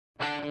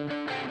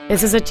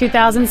This is a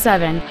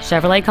 2007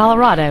 Chevrolet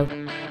Colorado.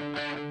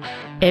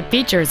 It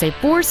features a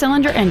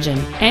 4-cylinder engine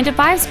and a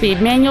 5-speed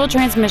manual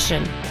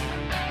transmission.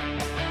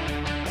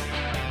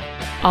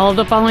 All of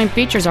the following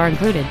features are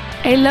included: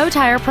 a low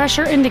tire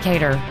pressure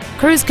indicator,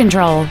 cruise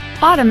control,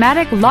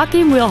 automatic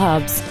locking wheel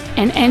hubs,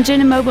 an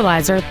engine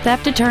immobilizer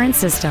theft deterrent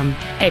system,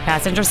 a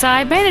passenger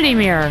side vanity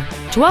mirror,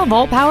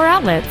 12-volt power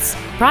outlets,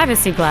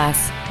 privacy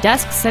glass,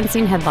 dusk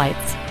sensing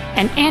headlights,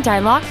 an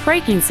anti-lock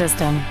braking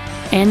system,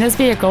 and this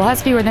vehicle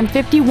has fewer than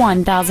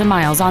 51,000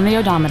 miles on the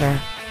odometer.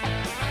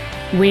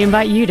 We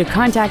invite you to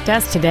contact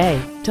us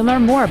today to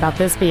learn more about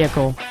this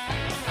vehicle.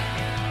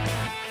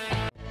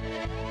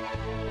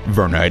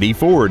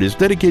 VernEideFord is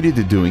dedicated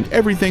to doing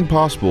everything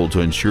possible to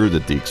ensure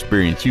that the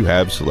experience you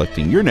have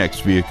selecting your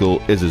next vehicle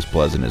is as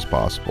pleasant as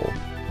possible.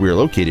 We are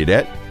located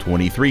at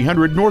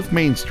 2300 North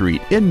Main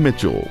Street in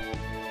Mitchell.